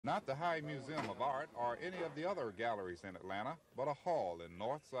Not the High Museum of Art or any of the other galleries in Atlanta, but a hall in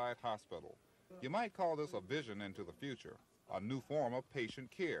Northside Hospital. You might call this a vision into the future, a new form of patient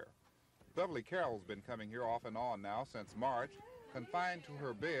care. Beverly Carroll's been coming here off and on now since March. Confined to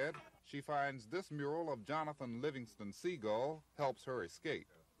her bed, she finds this mural of Jonathan Livingston Seagull helps her escape.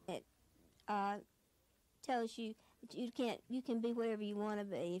 It tells you that you can be whatever you want to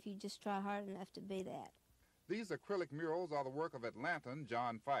be if you just try hard enough to be that. These acrylic murals are the work of Atlantan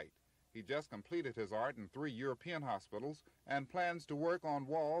John Feight. He just completed his art in 3 European hospitals and plans to work on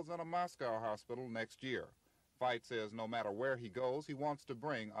walls in a Moscow hospital next year. Feight says no matter where he goes, he wants to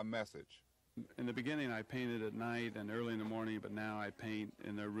bring a message. In the beginning, I painted at night and early in the morning, but now I paint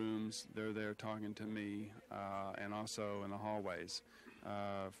in their rooms. They're there talking to me, and also in the hallways.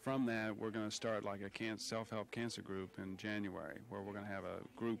 From that, we're going to start like a self-help cancer group in January, where we're going to have a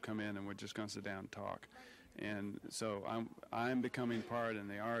group come in and we're just going to sit down and talk. And so I'm becoming part, and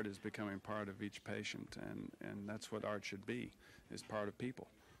the art is becoming part of each patient, and that's what art should be, is part of people.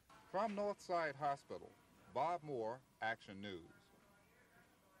 From Northside Hospital, Bob Moore, Action News.